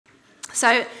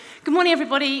So, good morning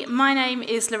everybody. My name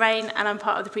is Laraine and I'm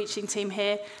part of the preaching team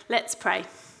here. Let's pray.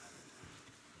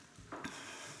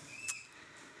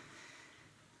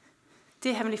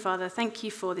 Dear Heavenly Father, thank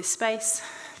you for this space.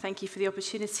 Thank you for the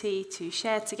opportunity to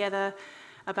share together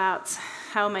about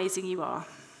how amazing you are.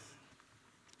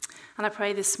 And I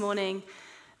pray this morning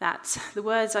that the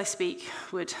words I speak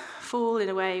would fall in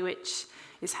a way which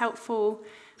is helpful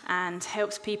and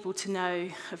helps people to know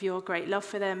of your great love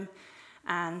for them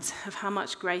and of how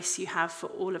much grace you have for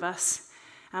all of us.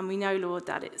 And we know, Lord,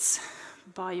 that it's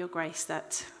by your grace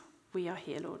that we are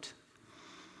here, Lord.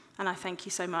 And I thank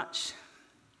you so much.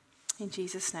 In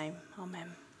Jesus' name,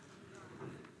 amen.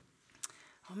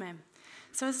 Amen.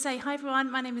 So as I say, hi everyone,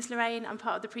 my name is Laraine. I'm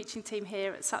part of the preaching team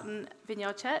here at Sutton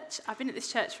Vineyard Church. I've been at this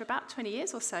church for about 20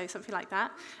 years or so, something like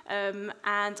that. In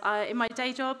my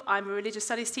day job, I'm a religious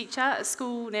studies teacher at a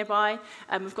school nearby.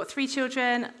 We've got 3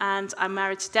 children and I'm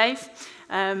married to Dave.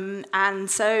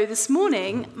 And so this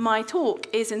morning, my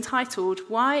talk is entitled,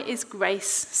 Why is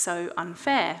Grace So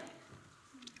Unfair?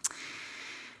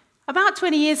 About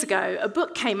 20 years ago, a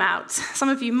book came out. Some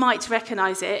of you might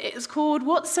recognise it. It was called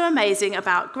What's So Amazing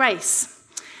About Grace?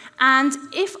 And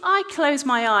if I close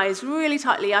my eyes really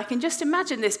tightly, I can just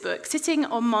imagine this book sitting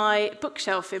on my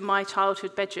bookshelf in my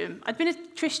childhood bedroom. I'd been a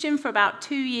Christian for about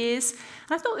 2 years,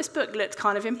 and I thought this book looked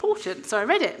kind of important, so I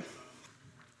read it.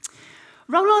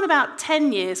 Roll on about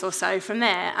 10 years or so from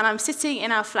there, and I'm sitting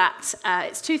in our flat.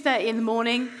 It's 2:30 in the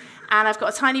morning, and I've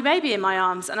got a tiny baby in my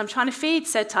arms, and I'm trying to feed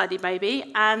said tiny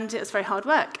baby, and it was very hard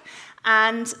work.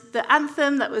 And the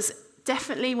anthem that was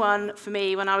definitely one for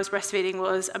me when I was breastfeeding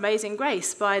was Amazing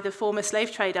Grace by the former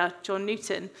slave trader, John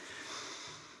Newton.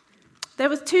 There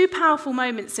were 2 powerful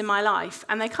moments in my life,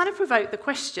 and they kind of provoked the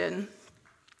question,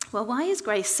 well, why is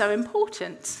grace so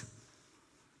important?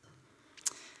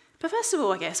 But first of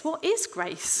all, I guess, what is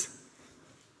grace?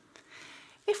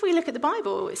 If we look at the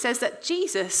Bible, it says that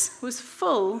Jesus was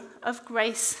full of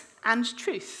grace and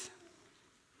truth.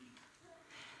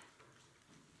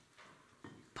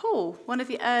 Paul, one of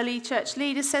the early church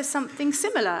leaders, says something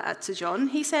similar to John.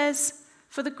 He says,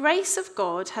 "For the grace of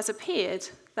God has appeared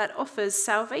that offers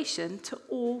salvation to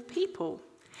all people."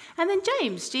 And then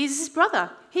James, Jesus' brother,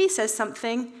 he says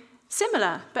something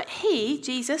similar, but he,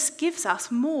 Jesus, gives us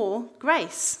more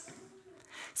grace.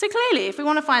 So clearly, if we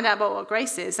want to find out about what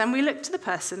grace is, then we look to the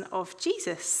person of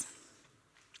Jesus.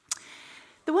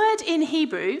 The word in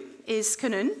Hebrew is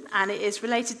kanun, and it is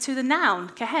related to the noun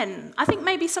kehen. I think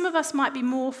maybe some of us might be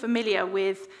more familiar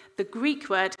with the Greek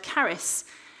word charis,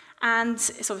 and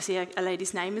it's obviously a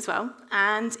lady's name as well,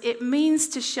 and it means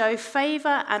to show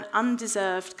favour and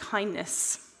undeserved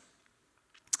kindness.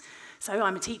 So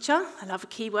I'm a teacher, I love a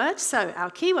keyword, so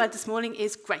our keyword this morning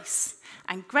is grace,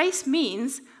 and grace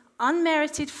means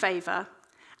unmerited favour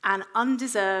and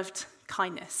undeserved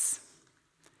kindness.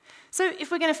 So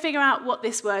if we're going to figure out what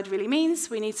this word really means,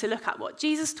 we need to look at what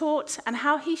Jesus taught and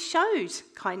how he showed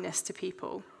kindness to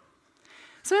people.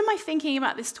 So in my thinking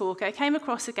about this talk, I came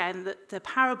across again the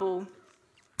parable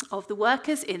of the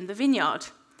workers in the vineyard.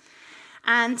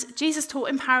 And Jesus taught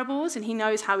in parables, and he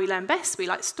knows how we learn best. We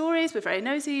like stories, we're very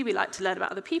nosy, we like to learn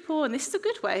about other people, and this is a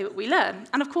good way that we learn.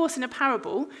 And of course, in a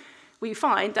parable, we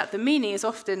find that the meaning is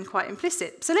often quite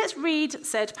implicit. So let's read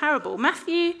said parable.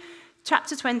 Matthew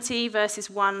chapter 20, verses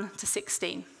 1 to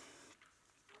 16.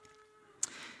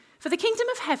 "For the kingdom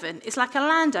of heaven is like a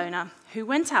landowner who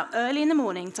went out early in the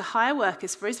morning to hire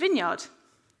workers for his vineyard.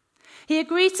 He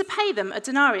agreed to pay them a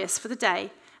denarius for the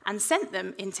day and sent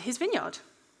them into his vineyard.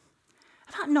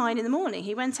 About 9 in the morning,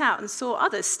 he went out and saw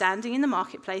others standing in the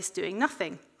marketplace doing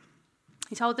nothing.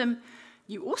 He told them,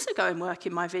 'You also go and work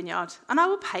in my vineyard, and I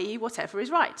will pay you whatever is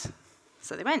right.'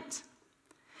 So they went.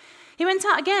 He went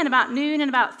out again about noon and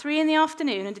about 3 in the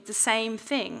afternoon and did the same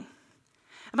thing.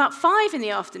 About 5 in the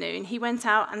afternoon, he went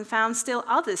out and found still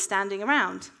others standing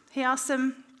around. He asked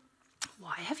them,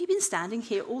 'Why have you been standing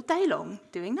here all day long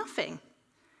doing nothing?'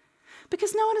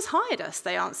 'Because no one has hired us,'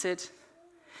 they answered.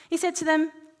 He said to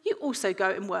them, 'You also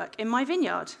go and work in my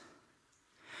vineyard.'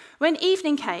 When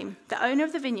evening came, the owner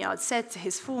of the vineyard said to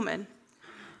his foreman,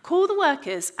 'Call the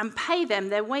workers and pay them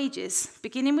their wages,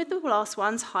 beginning with the last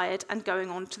ones hired and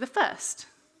going on to the first.'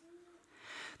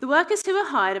 The workers who were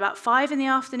hired about 5 in the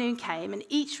afternoon came, and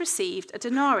each received a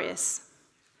denarius.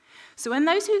 So when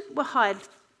those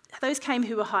came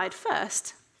who were hired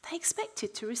first, they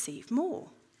expected to receive more.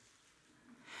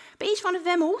 But each one of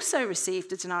them also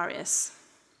received a denarius.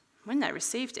 When they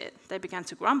received it, they began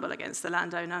to grumble against the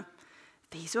landowner.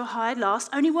 'These who were hired last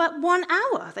only worked 1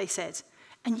 hour,' they said.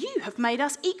 'And you have made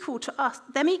them equal to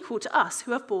us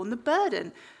who have borne the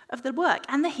burden of the work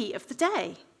and the heat of the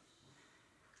day.'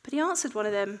 But he answered one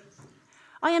of them,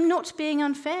 I am not being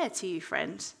unfair to you,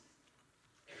 friend.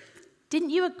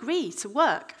 Didn't you agree to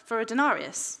work for a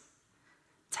denarius?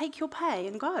 Take your pay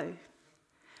and go.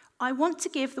 I want to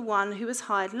give the one who was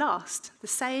hired last the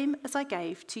same as I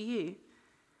gave to you.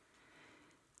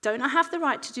 Don't I have the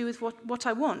right to do with what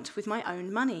I want with my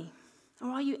own money? Or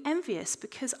are you envious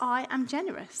because I am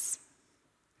generous?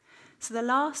 So the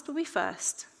last will be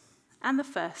first, and the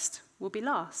first will be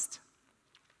last.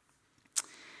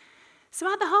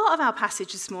 So at the heart of our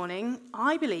passage this morning,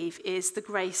 I believe, is the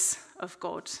grace of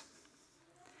God.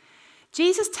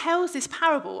 Jesus tells this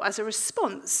parable as a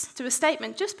response to a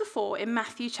statement just before in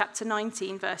Matthew chapter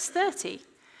 19, verse 30.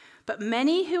 But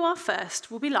many who are first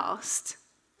will be last,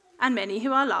 and many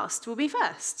who are last will be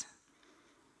first.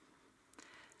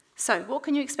 So what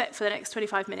can you expect for the next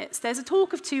 25 minutes? There's a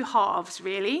talk of two halves,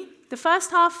 really. The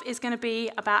first half is going to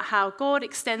be about how God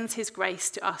extends his grace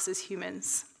to us as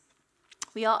humans.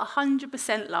 We are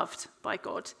 100% loved by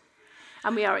God.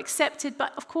 And we are accepted,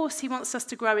 but of course he wants us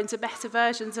to grow into better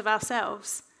versions of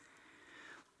ourselves.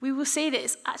 We will see that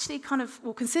it's actually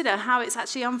we'll consider how it's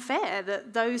actually unfair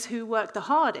that those who work the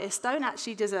hardest don't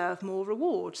actually deserve more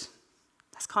reward.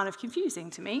 That's kind of confusing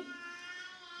to me.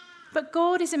 But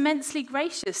God is immensely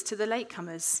gracious to the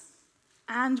latecomers.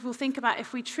 And we'll think about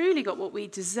if we truly got what we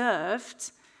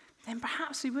deserved, then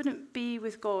perhaps we wouldn't be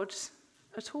with God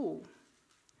at all.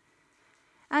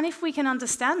 And if we can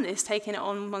understand this, taking it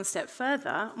on one step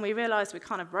further, and we realise we're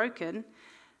kind of broken,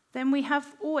 then we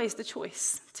have always the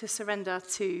choice to surrender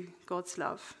to God's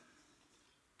love.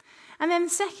 And then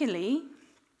secondly,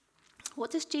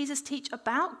 what does Jesus teach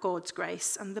about God's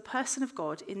grace and the person of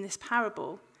God in this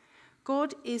parable?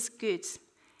 God is good.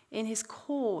 In his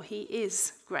core, he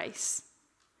is grace.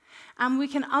 And we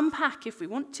can unpack, if we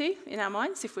want to, in our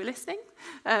minds, if we're listening,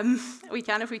 we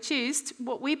can, if we choose,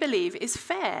 what we believe is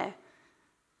fair,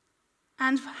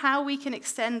 and how we can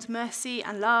extend mercy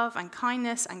and love and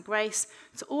kindness and grace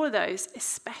to all of those,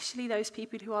 especially those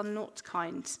people who are not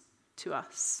kind to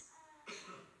us.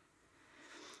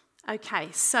 Okay,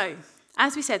 so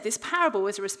as we said, this parable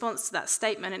was a response to that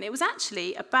statement, and it was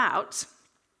actually about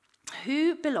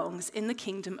who belongs in the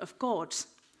kingdom of God.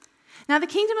 Now, the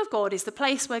kingdom of God is the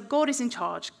place where God is in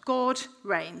charge. God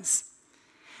reigns.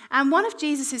 And one of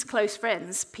Jesus' close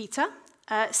friends, Peter,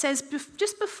 says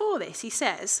just before this, he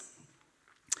says,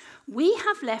 "We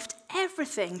have left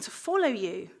everything to follow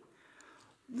you.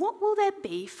 What will there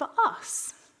be for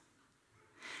us?"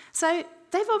 So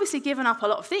they've obviously given up a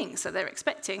lot of things, so they're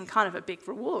expecting kind of a big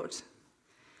reward.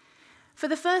 For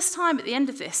the first time at the end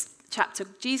of this chapter,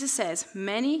 Jesus says,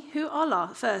 many who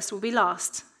are first will be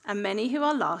last, and many who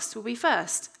are last will be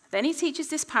first. Then he teaches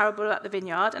this parable at the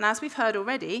Vineyard, and as we've heard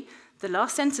already, the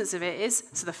last sentence of it is,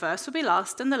 so the first will be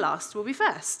last, and the last will be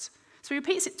first. So he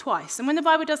repeats it twice. And when the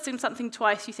Bible does something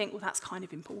twice, you think, well, that's kind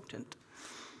of important.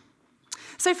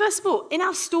 So first of all, in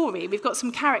our story, we've got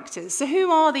some characters. So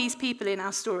who are these people in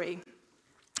our story?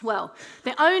 Well,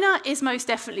 the owner is most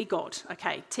definitely God.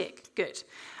 Okay, tick, good.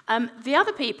 The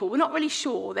other people, we're not really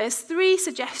sure. There's 3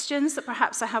 suggestions that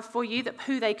perhaps I have for you that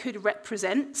who they could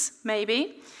represent,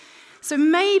 maybe. So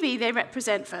maybe they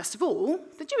represent, first of all,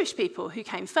 the Jewish people who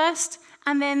came first,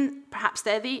 and then perhaps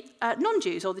they're the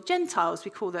non-Jews, or the Gentiles,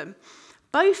 we call them.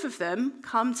 Both of them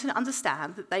come to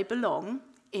understand that they belong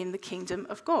in the kingdom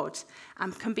of God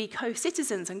and can be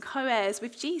co-citizens and co-heirs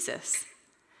with Jesus.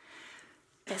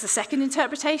 There's a second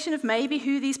interpretation of maybe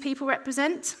who these people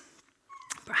represent.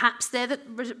 Perhaps they're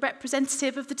the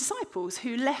representative of the disciples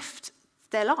who left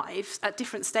their lives at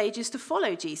different stages to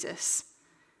follow Jesus.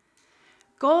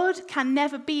 God can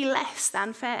never be less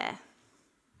than fair.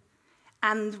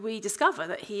 And we discover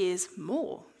that he is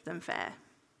more than fair.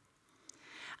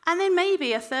 And then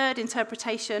maybe a third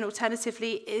interpretation,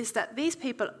 alternatively, is that these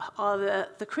people are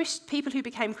the people who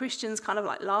became Christians kind of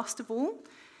like last of all.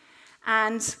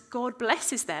 And God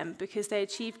blesses them because they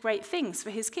achieve great things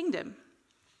for his kingdom.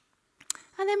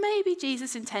 And then maybe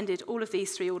Jesus intended all of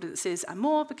these 3 audiences and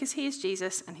more because he is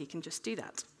Jesus and he can just do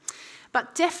that.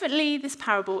 But definitely this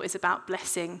parable is about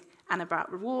blessing and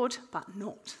about reward, but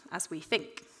not as we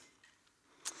think.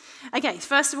 Okay,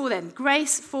 first of all then,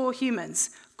 grace for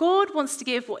humans. God wants to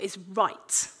give what is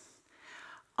right.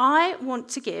 I want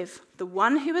to give the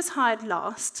one who was hired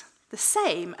last the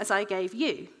same as I gave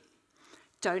you.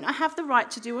 Don't I have the right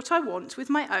to do what I want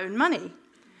with my own money?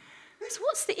 So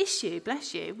what's the issue,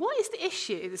 bless you? What is the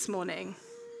issue this morning?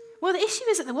 Well, the issue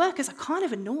is that the workers are kind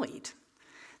of annoyed.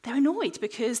 They're annoyed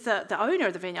because the owner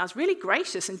of the vineyard is really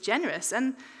gracious and generous,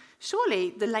 and surely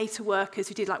the later workers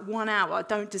who did like 1 hour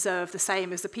don't deserve the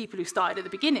same as the people who started at the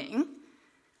beginning.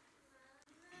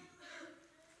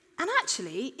 And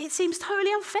actually, it seems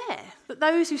totally unfair that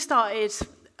those who started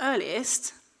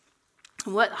earliest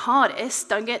and work the hardest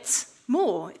don't get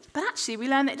more. But actually, we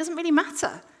learn that it doesn't really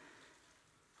matter.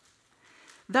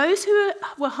 Those who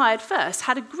were hired first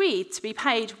had agreed to be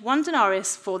paid 1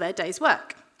 denarius for their day's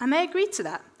work, and they agreed to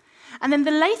that. And then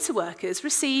the later workers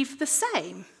received the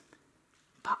same,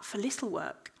 but for little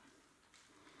work.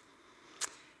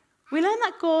 We learn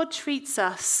that God treats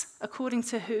us according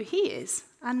to who he is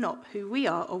and not who we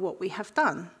are or what we have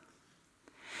done.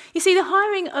 You see, the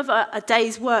hiring of a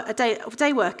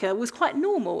day worker was quite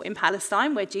normal in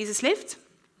Palestine, where Jesus lived.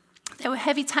 There were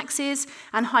heavy taxes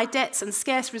and high debts and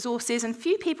scarce resources, and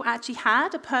few people actually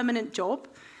had a permanent job.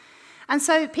 And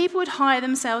so people would hire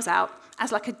themselves out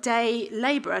as like a day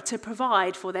labourer to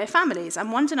provide for their families,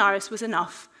 and 1 denarius was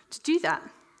enough to do that.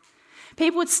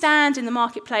 People would stand in the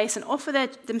marketplace and offer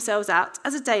themselves out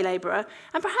as a day labourer,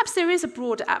 and perhaps there is a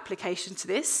broader application to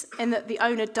this, in that the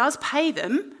owner does pay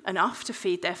them enough to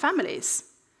feed their families.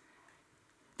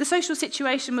 The social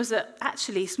situation was that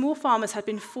actually small farmers had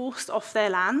been forced off their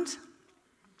land,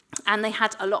 and they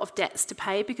had a lot of debts to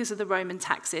pay because of the Roman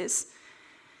taxes.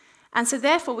 And so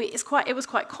therefore it was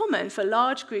quite common for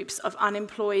large groups of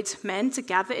unemployed men to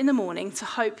gather in the morning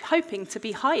hoping to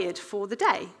be hired for the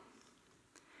day.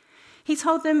 He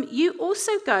told them, "You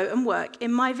also go and work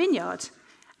in my vineyard,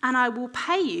 and I will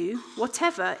pay you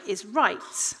whatever is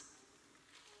right."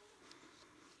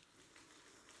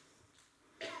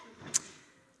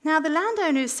 Now the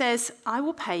landowner says, "I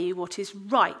will pay you what is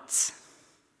right."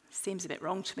 Seems a bit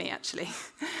wrong to me, actually.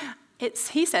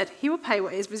 He said he will pay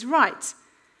what was right.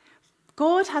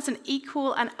 God has an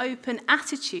equal and open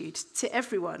attitude to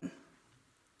everyone.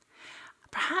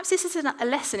 Perhaps this is a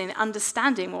lesson in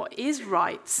understanding what is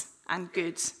right and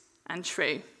good and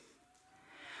true.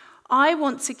 I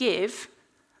want to give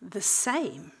the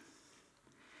same.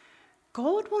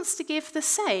 God wants to give the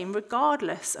same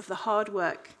regardless of the hard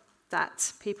work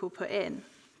that people put in.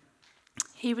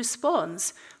 He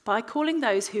responds by calling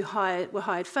those who were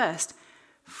hired first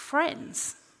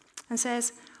friends and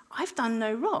says, "I've done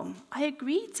no wrong. I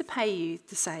agreed to pay you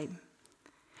the same."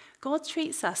 God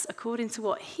treats us according to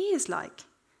what he is like,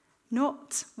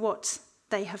 not what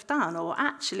they have done, or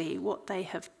actually what they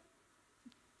have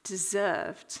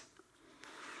deserved.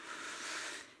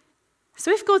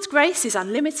 So if God's grace is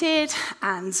unlimited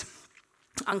and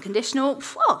unconditional,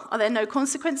 well, are there no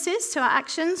consequences to our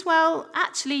actions? Well,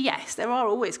 actually, yes, there are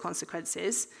always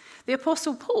consequences. The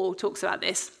Apostle Paul talks about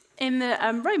this in the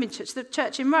Roman church, the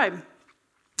church in Rome.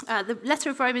 The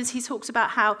letter of Romans, he talks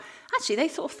about how actually they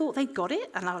sort of thought they got it,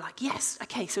 and they were like, yes,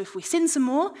 okay, so if we sin some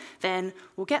more, then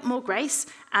we'll get more grace,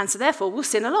 and so therefore we'll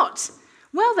sin a lot.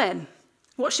 Well then,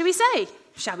 what should we say?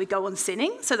 Shall we go on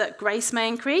sinning so that grace may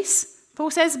increase?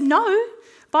 Paul says, no,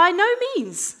 by no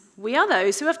means. We are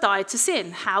those who have died to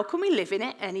sin. How can we live in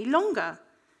it any longer?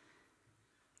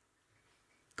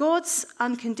 God's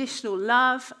unconditional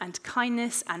love and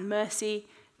kindness and mercy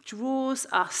draws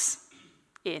us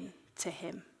in to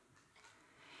him.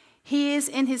 He is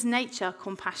in his nature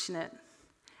compassionate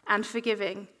and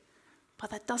forgiving, but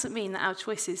that doesn't mean that our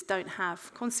choices don't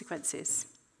have consequences.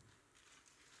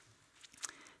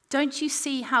 Don't you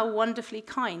see how wonderfully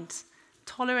kind,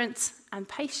 tolerant, and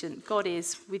patient God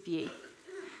is with you?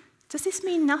 Does this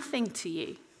mean nothing to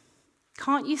you?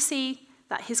 Can't you see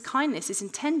that his kindness is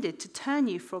intended to turn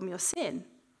you from your sin?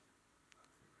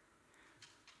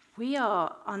 We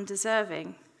are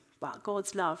undeserving, but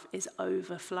God's love is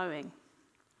overflowing.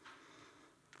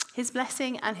 His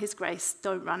blessing and his grace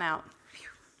don't run out.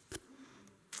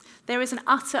 There is an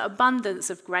utter abundance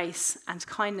of grace and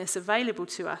kindness available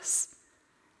to us.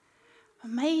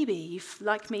 Maybe,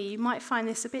 like me, you might find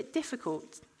this a bit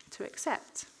difficult to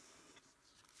accept.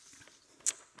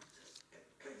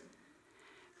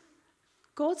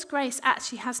 God's grace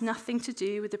actually has nothing to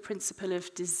do with the principle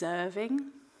of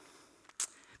deserving.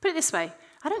 Put it this way,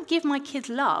 I don't give my kids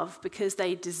love because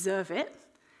they deserve it.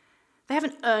 They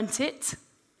haven't earned it.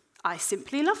 I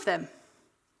simply love them.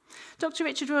 Dr.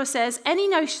 Richard Rohr says, any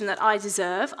notion that I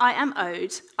deserve, I am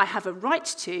owed, I have a right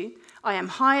to, I am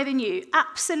higher than you,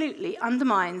 absolutely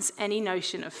undermines any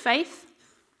notion of faith,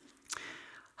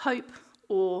 hope,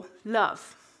 or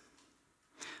love.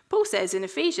 Paul says in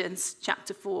Ephesians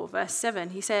chapter 4, verse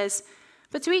 7, he says,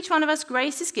 but to each one of us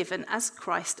grace is given as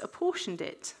Christ apportioned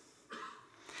it.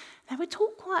 Now, we're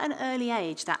taught quite an early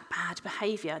age that bad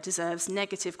behaviour deserves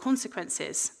negative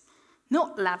consequences,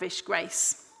 not lavish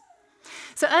grace.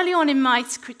 So early on in my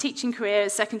teaching career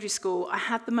at secondary school, I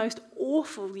had the most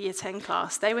awful Year 10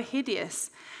 class. They were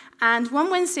hideous. And one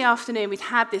Wednesday afternoon, we'd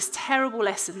had this terrible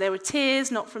lesson. There were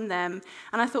tears, not from them.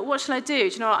 And I thought, what shall I do?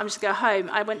 Do you know what? I'm just going to go home.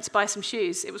 I went to buy some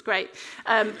shoes. It was great.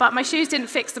 But my shoes didn't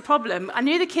fix the problem. I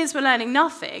knew the kids were learning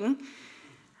nothing.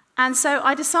 And so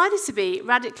I decided to be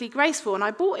radically graceful. And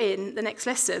I bought in the next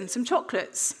lesson some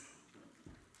chocolates.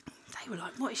 They were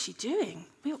like, what is she doing?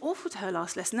 We were awful to her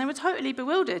last lesson. They were totally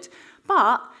bewildered.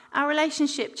 But our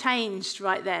relationship changed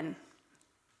right then.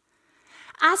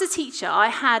 As a teacher, I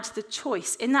had the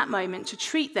choice in that moment to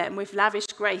treat them with lavish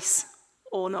grace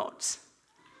or not.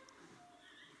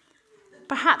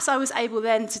 Perhaps I was able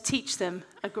then to teach them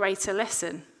a greater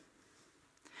lesson.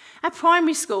 At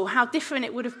primary school, how different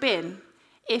it would have been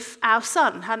if our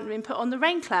son hadn't been put on the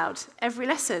rain cloud every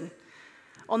lesson,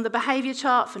 on the behaviour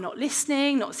chart for not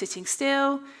listening, not sitting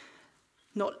still,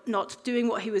 not doing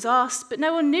what he was asked, but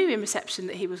no one knew in reception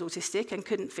that he was autistic and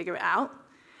couldn't figure it out.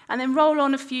 And then roll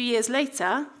on a few years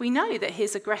later, we know that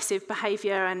his aggressive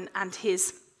behaviour and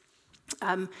his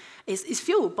is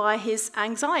fueled by his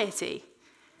anxiety.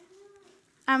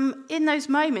 In those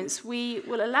moments, we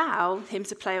will allow him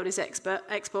to play on his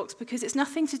Xbox because it's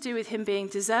nothing to do with him being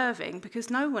deserving, because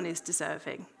no one is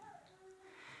deserving.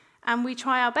 And we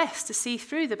try our best to see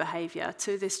through the behaviour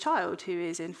to this child who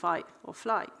is in fight or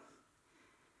flight.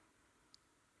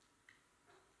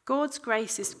 God's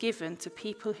grace is given to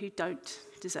people who don't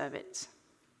deserve it.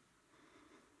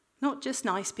 Not just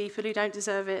nice people who don't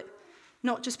deserve it,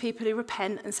 not just people who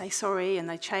repent and say sorry and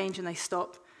they change and they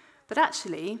stop, but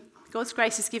actually, God's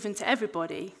grace is given to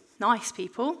everybody, nice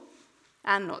people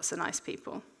and not so nice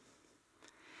people.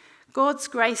 God's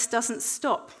grace doesn't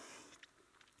stop.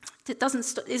 It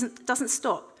doesn't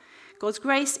stop. God's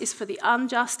grace is for the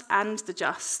unjust and the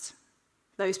just,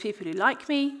 those people who like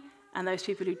me and those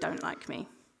people who don't like me.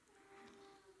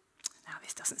 Now,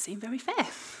 this doesn't seem very fair.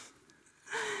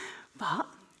 But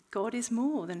God is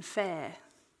more than fair.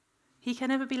 He can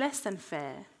never be less than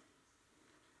fair.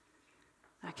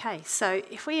 Okay, so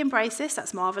if we embrace this,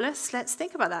 that's marvellous. Let's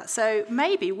think about that. So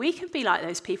maybe we could be like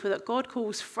those people that God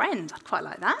calls friend. I'd quite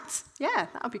like that. Yeah,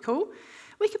 that would be cool.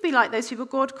 We could be like those people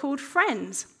God called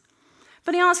friends.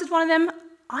 But he answered one of them,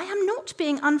 I am not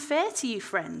being unfair to you,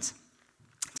 friend.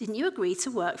 Didn't you agree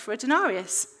to work for a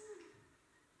denarius?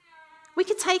 We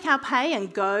could take our pay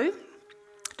and go,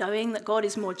 knowing that God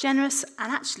is more generous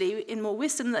and actually in more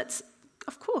wisdom that,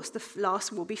 of course, the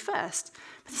last will be first.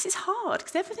 But this is hard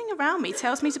because everything around me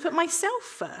tells me to put myself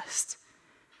first.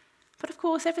 But of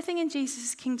course, everything in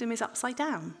Jesus' kingdom is upside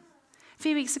down. A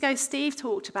few weeks ago, Steve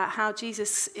talked about how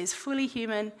Jesus is fully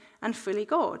human and fully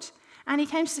God. And he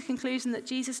came to the conclusion that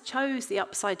Jesus chose the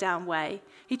upside down way.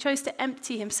 He chose to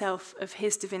empty himself of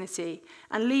his divinity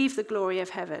and leave the glory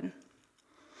of heaven.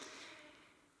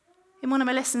 In one of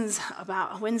my lessons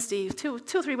about a Wednesday, two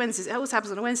or three Wednesdays, it always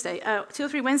happens on a Wednesday, 2 or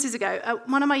 3 Wednesdays ago,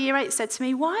 one of my year 8s said to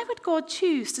me, why would God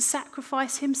choose to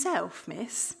sacrifice himself,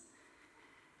 miss?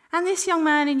 And this young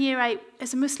man in year 8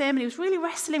 is a Muslim, and he was really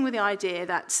wrestling with the idea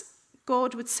that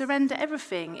God would surrender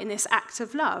everything in this act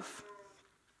of love.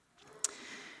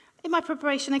 In my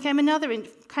preparation, I came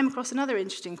across another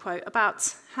interesting quote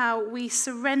about how we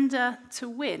surrender to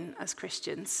win as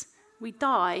Christians. We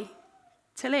die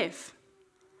to live.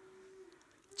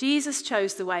 Jesus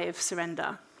chose the way of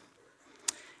surrender.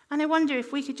 And I wonder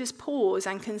if we could just pause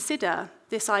and consider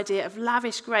this idea of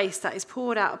lavish grace that is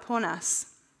poured out upon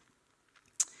us.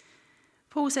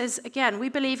 Paul says, again, we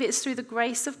believe it's through the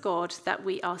grace of God that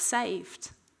we are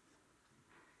saved.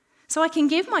 So I can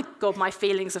give God my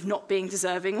feelings of not being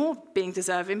deserving or being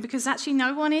deserving because actually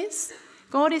no one is.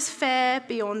 God is fair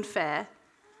beyond fair.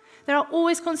 There are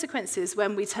always consequences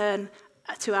when we turn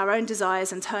to our own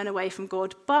desires and turn away from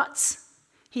God, but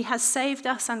he has saved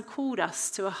us and called us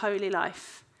to a holy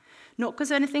life, not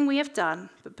because of anything we have done,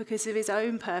 but because of his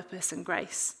own purpose and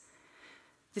grace.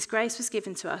 This grace was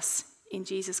given to us in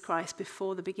Jesus Christ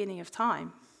before the beginning of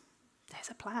time. There's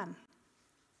a plan.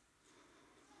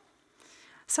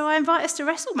 So I invite us to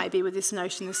wrestle maybe with this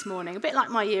notion this morning, a bit like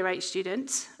my year 8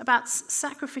 student, about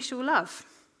sacrificial love.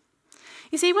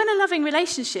 You see, when a loving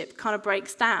relationship kind of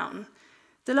breaks down,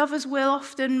 the lovers will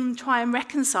often try and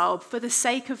reconcile for the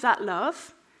sake of that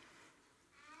love.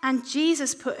 And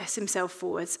Jesus put himself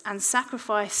forwards and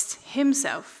sacrificed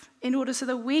himself in order so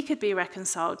that we could be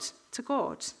reconciled to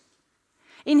God.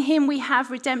 In him we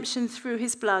have redemption through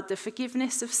his blood, the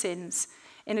forgiveness of sins,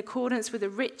 in accordance with the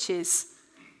riches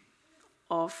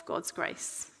of God's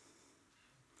grace.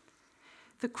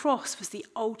 The cross was the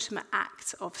ultimate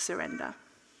act of surrender.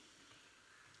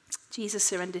 Jesus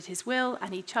surrendered his will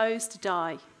and he chose to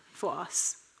die for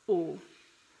us all.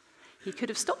 He could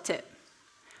have stopped it.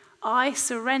 I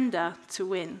surrender to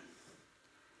win.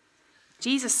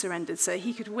 Jesus surrendered so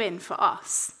he could win for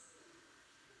us.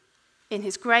 In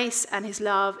his grace and his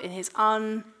love, in his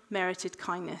unmerited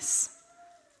kindness.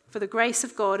 For the grace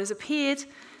of God has appeared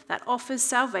that offers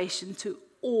salvation to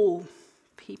all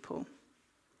people.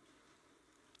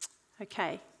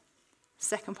 Okay,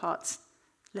 second part,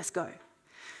 let's go.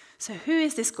 So who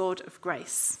is this God of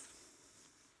grace?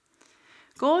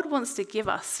 God wants to give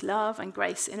us love and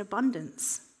grace in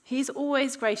abundance. He's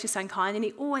always gracious and kind, and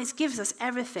he always gives us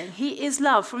everything. He is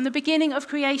love. From the beginning of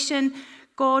creation,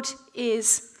 God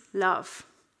is love.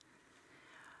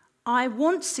 I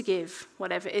want to give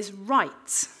whatever is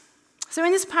right. So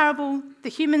in this parable,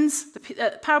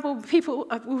 people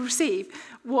will receive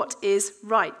what is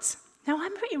right. Now,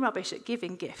 I'm pretty rubbish at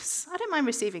giving gifts. I don't mind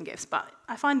receiving gifts, but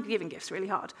I find giving gifts really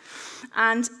hard.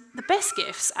 And the best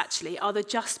gifts, actually, are the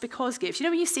just because gifts. You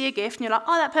know when you see a gift and you're like,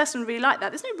 oh, that person would really like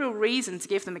that. There's no real reason to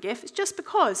give them a gift. It's just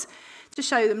because, to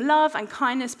show them love and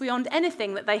kindness beyond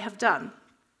anything that they have done.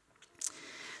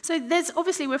 So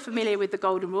obviously we're familiar with the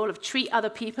golden rule of treat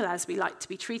other people as we like to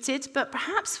be treated, but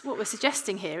perhaps what we're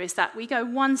suggesting here is that we go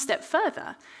one step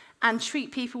further and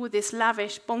treat people with this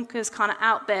lavish, bonkers, kind of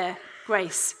out there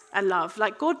grace and love,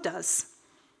 like God does.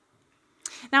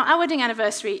 Now, our wedding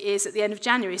anniversary is at the end of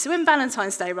January, so when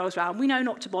Valentine's Day rolls around, we know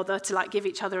not to bother to give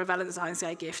each other a Valentine's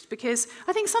Day gift, because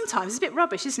I think sometimes it's a bit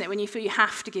rubbish, isn't it, when you feel you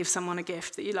have to give someone a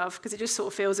gift that you love, because it just sort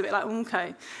of feels a bit like,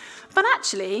 okay. But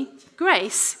actually,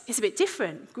 grace is a bit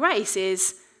different. Grace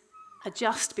is a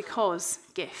just because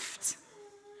gift.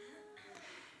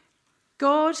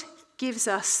 God gives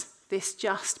us this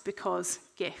just because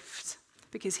gift,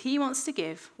 because he wants to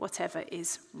give whatever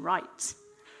is right.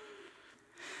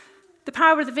 The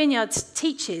parable of the Vineyard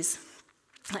teaches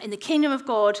that in the kingdom of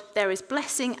God there is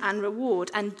blessing and reward,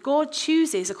 and God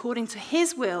chooses according to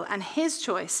his will and his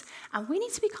choice, and we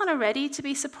need to be kind of ready to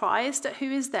be surprised at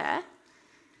who is there.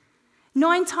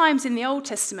 9 times in the Old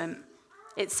Testament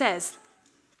it says,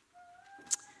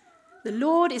 the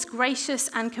Lord is gracious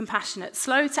and compassionate,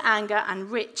 slow to anger and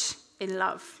rich in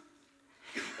love.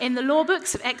 In the law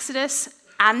books of Exodus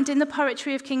and in the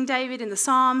poetry of King David in the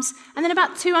Psalms, and then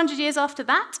about 200 years after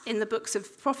that, in the books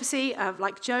of prophecy,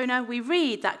 like Jonah, we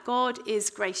read that God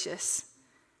is gracious.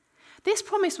 This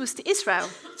promise was to Israel,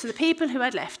 to the people who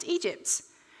had left Egypt.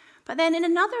 But then in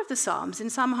another of the Psalms, in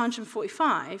Psalm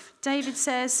 145, David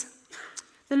says,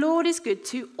 the Lord is good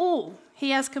to all.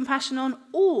 He has compassion on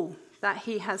all that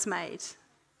he has made.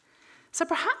 So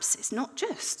perhaps it's not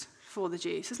just for the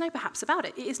Jews. There's no perhaps about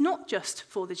it. It is not just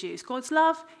for the Jews. God's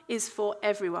love is for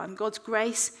everyone. God's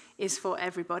grace is for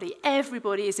everybody.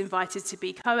 Everybody is invited to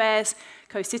be co-heirs,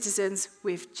 co-citizens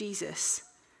with Jesus.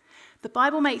 The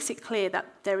Bible makes it clear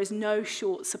that there is no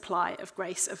short supply of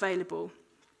grace available.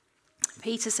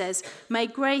 Peter says, may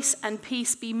grace and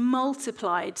peace be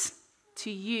multiplied to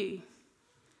you.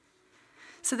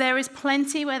 So there is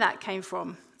plenty where that came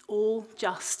from, all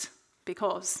just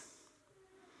because.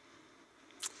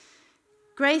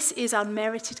 Grace is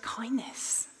unmerited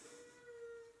kindness.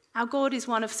 Our God is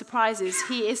one of surprises.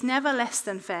 He is never less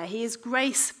than fair. He is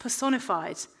grace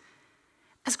personified.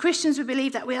 As Christians, we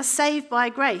believe that we are saved by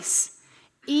grace,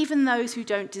 even those who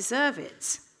don't deserve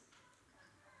it.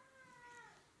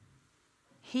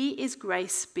 He is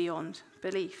grace beyond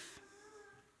belief.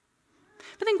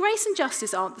 But then grace and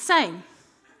justice aren't the same.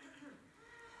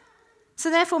 So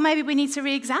therefore, maybe we need to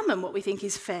re-examine what we think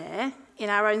is fair in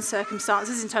our own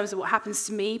circumstances in terms of what happens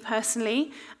to me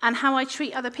personally and how I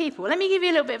treat other people. Let me give you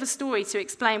a little bit of a story to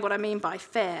explain what I mean by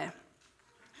fair.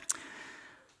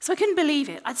 So I couldn't believe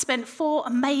it. I'd spent 4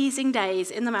 amazing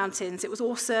days in the mountains. It was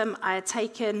awesome. I had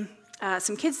taken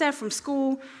some kids there from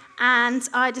school, and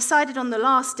I decided on the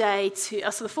last day, end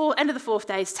of the 4th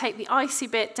day, to take the icy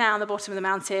bit down the bottom of the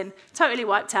mountain, totally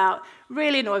wiped out,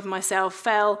 really annoyed with myself,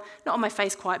 fell, not on my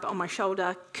face quite, but on my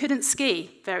shoulder, couldn't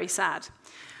ski, very sad.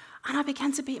 And I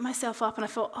began to beat myself up, and I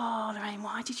thought, oh, Laraine,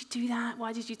 why did you do that?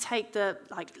 Why did you take the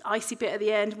icy bit at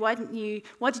the end? Why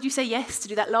did you say yes to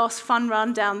do that last fun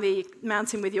run down the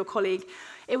mountain with your colleague?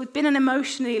 It had been an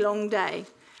emotionally long day.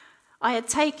 I had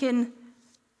taken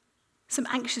some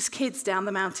anxious kids down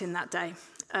the mountain that day,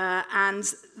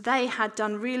 and they had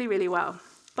done really, really well.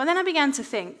 But then I began to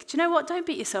think, do you know what? Don't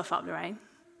beat yourself up, Laraine.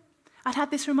 I'd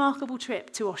had this remarkable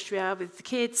trip to Austria with the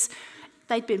kids.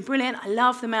 They'd been brilliant. I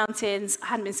love the mountains. I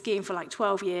hadn't been skiing for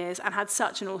 12 years and had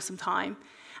such an awesome time.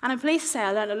 And I'm pleased to say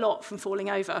I learned a lot from falling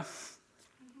over.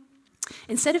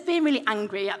 Instead of being really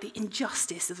angry at the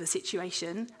injustice of the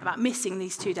situation, about missing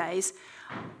these 2 days,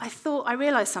 I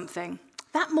realised something.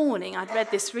 That morning, I'd read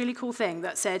this really cool thing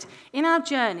that said, in our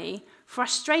journey,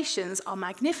 frustrations are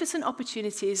magnificent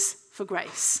opportunities for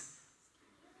grace.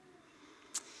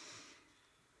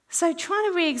 So trying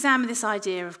to re-examine this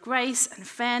idea of grace and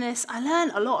fairness, I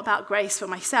learned a lot about grace for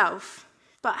myself.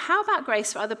 But how about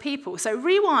grace for other people? So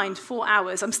rewind 4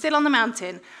 hours. I'm still on the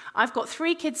mountain. I've got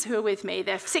 3 kids who are with me.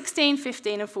 They're 16,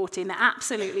 15, and 14. They're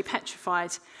absolutely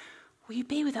petrified. Will you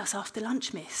be with us after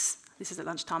lunch, miss? This is at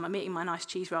lunchtime. I'm eating my nice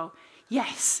cheese roll.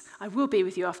 Yes, I will be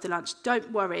with you after lunch.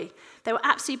 Don't worry. They were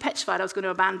absolutely petrified I was going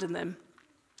to abandon them.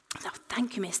 Oh,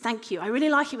 thank you, miss, thank you. I really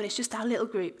like it when it's just our little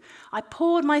group. I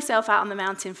poured myself out on the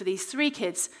mountain for these 3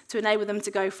 kids to enable them to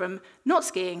go from not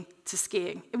skiing to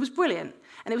skiing. It was brilliant.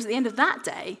 And it was at the end of that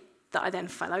day that I then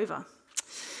fell over.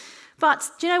 But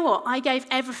do you know what? I gave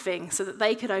everything so that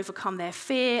they could overcome their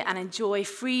fear and enjoy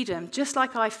freedom, just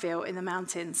like I feel in the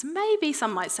mountains. Maybe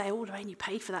some might say, oh, Laraine, you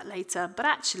paid for that later. But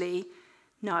actually,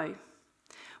 no.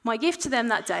 My gift to them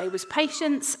that day was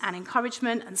patience and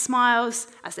encouragement and smiles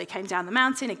as they came down the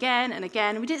mountain again and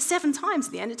again. We did it 7 times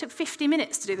in the end. It took 50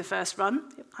 minutes to do the first run.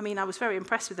 I mean, I was very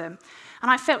impressed with them.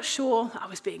 And I felt sure that I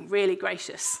was being really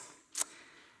gracious.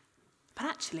 But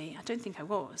actually, I don't think I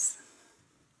was.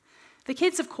 The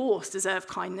kids, of course, deserve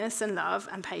kindness and love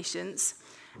and patience.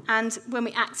 And when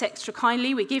we act extra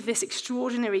kindly, we give this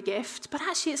extraordinary gift. But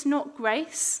actually, it's not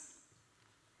grace.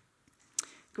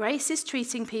 Grace is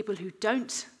treating people who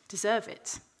don't deserve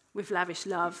it with lavish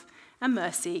love and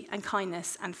mercy and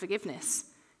kindness and forgiveness,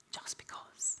 just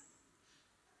because.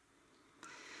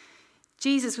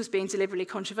 Jesus was being deliberately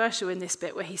controversial in this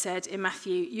bit where he said in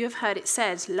Matthew, you have heard it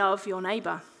said, love your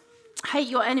neighbour, hate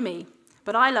your enemy,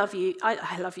 but I love you.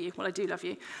 I love you. Well, I do love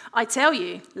you. I tell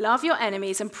you, love your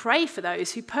enemies and pray for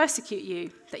those who persecute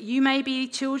you, that you may be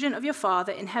children of your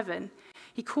Father in heaven.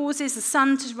 He causes the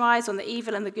sun to rise on the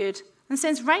evil and the good, and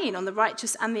sends rain on the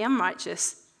righteous and the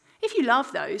unrighteous. If you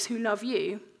love those who love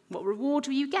you, what reward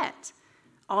will you get?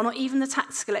 Are not even the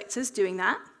tax collectors doing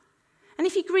that? And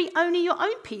if you greet only your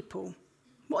own people,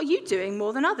 what are you doing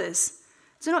more than others?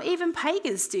 Do not even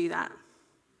pagans do that?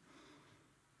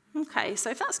 Okay, so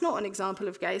if that's not an example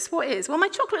of grace, what is? Well, my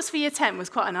chocolates for year 10 was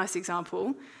quite a nice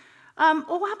example.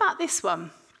 Or what about this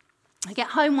one? I get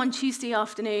home one Tuesday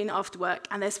afternoon after work,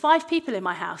 and there's 5 people in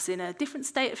my house in a different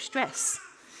state of stress.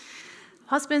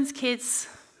 Husbands, kids,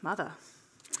 mother.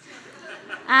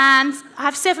 And I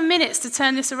have 7 minutes to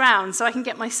turn this around so I can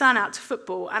get my son out to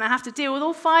football, and I have to deal with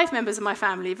all 5 members of my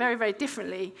family very, very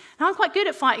differently. And I'm quite good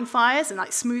at fighting fires and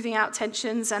smoothing out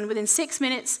tensions, and within 6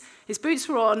 minutes, his boots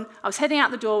were on, I was heading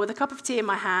out the door with a cup of tea in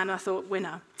my hand, and I thought,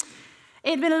 winner.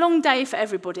 It had been a long day for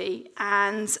everybody,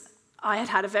 and I had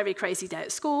had a very crazy day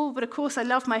at school, but of course I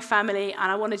loved my family, and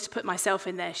I wanted to put myself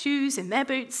in their shoes, in their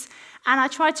boots, and I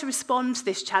tried to respond to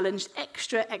this challenge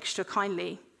extra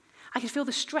kindly. I could feel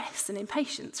the stress and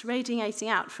impatience radiating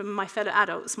out from my fellow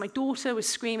adults. My daughter was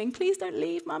screaming, please don't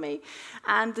leave, mummy,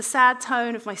 and the sad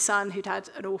tone of my son who'd had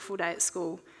an awful day at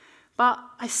school. But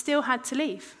I still had to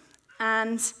leave,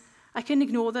 and I couldn't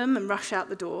ignore them and rush out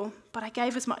the door, but I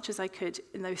gave as much as I could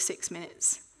in those 6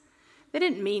 minutes. They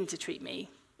didn't mean to treat me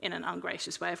in an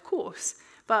ungracious way, of course,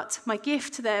 but my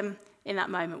gift to them in that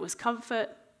moment was comfort,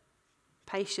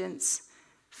 patience,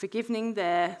 forgiving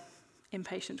their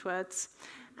impatient words,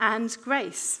 and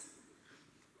grace.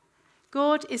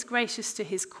 God is gracious to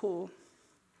his core,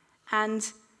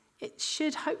 and it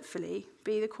should hopefully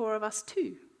be the core of us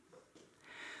too.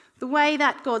 The way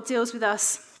that God deals with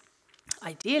us,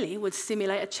 ideally, would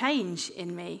stimulate a change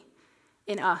in me,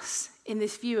 in us, in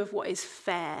this view of what is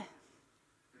fair,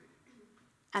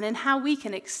 and in how we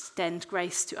can extend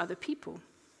grace to other people.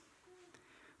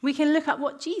 We can look at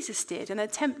what Jesus did and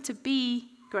attempt to be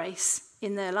grace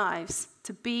in their lives,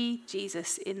 to be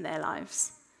Jesus in their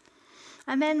lives.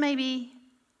 And then maybe,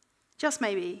 just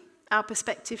maybe, our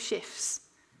perspective shifts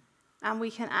and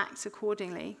we can act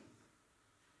accordingly.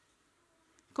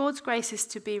 God's grace is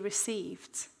to be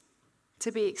received,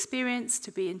 to be experienced,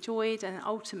 to be enjoyed, and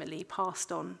ultimately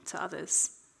passed on to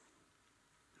others.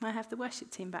 May I have the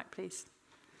worship team back, please?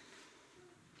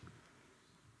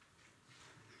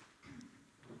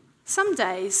 Some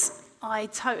days, I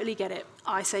totally get it.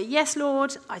 I say, yes,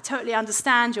 Lord, I totally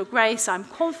understand your grace. I'm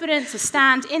confident to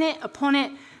stand in it, upon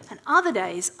it. And other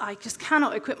days, I just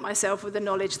cannot equip myself with the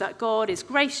knowledge that God is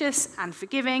gracious and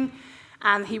forgiving,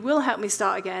 and he will help me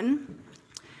start again.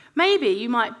 Maybe you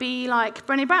might be like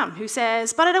Brené Brown, who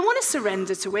says, but I don't want to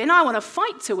surrender to win, I want to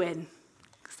fight to win.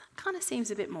 Because that kind of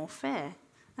seems a bit more fair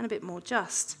and a bit more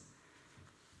just.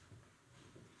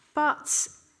 But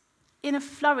in a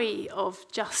flurry of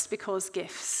just because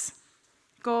gifts,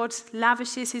 God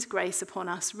lavishes his grace upon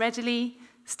us readily,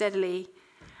 steadily,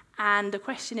 and the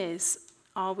question is,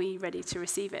 are we ready to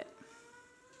receive it?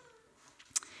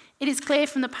 It is clear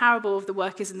from the parable of the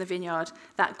workers in the vineyard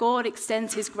that God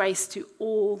extends his grace to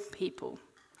all people.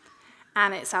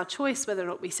 And it's our choice whether or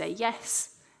not we say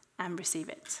yes and receive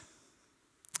it.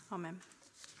 Amen.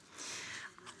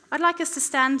 I'd like us to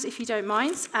stand, if you don't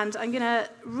mind, and I'm going to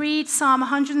read Psalm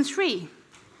 103.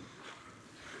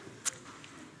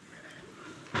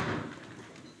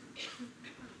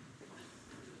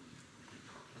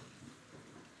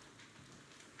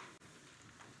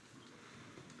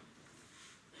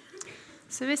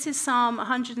 So this is Psalm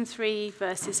 103,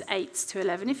 verses 8 to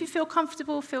 11. If you feel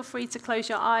comfortable, feel free to close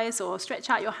your eyes or stretch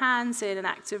out your hands in an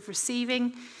act of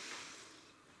receiving.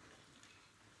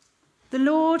 The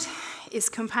Lord is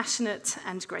compassionate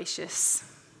and gracious,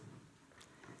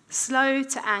 slow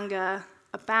to anger,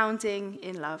 abounding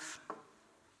in love.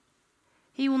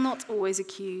 He will not always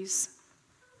accuse,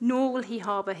 nor will he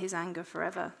harbour his anger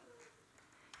forever.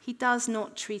 He does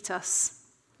not treat us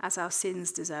as our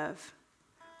sins deserve,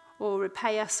 or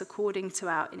repay us according to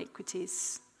our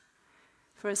iniquities.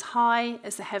 For as high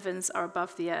as the heavens are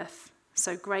above the earth,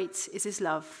 so great is his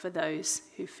love for those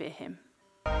who fear him.